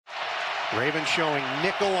Ravens showing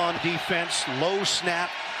nickel on defense, low snap.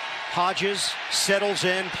 Hodges settles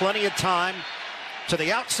in, plenty of time to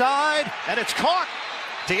the outside, and it's caught.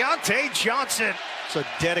 Deontay Johnson. It's a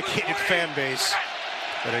dedicated fan base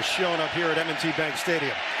that has shown up here at M&T Bank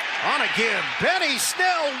Stadium. On a give, Benny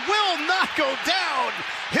Snell will not go down.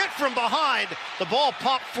 Hit from behind. The ball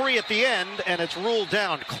popped free at the end, and it's ruled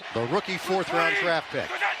down. The rookie fourth-round draft pick.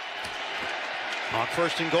 On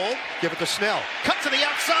first and goal, give it to Snell. Cut to the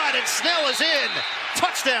outside, and Snell is in.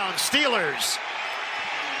 Touchdown, Steelers.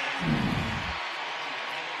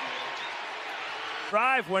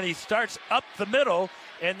 Drive when he starts up the middle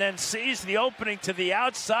and then sees the opening to the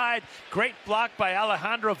outside. Great block by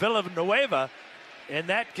Alejandro Villanueva, and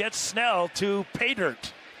that gets Snell to pay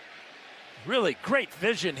dirt. Really great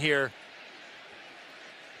vision here.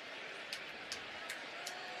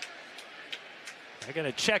 They're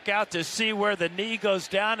going to check out to see where the knee goes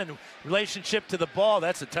down in relationship to the ball.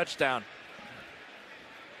 That's a touchdown.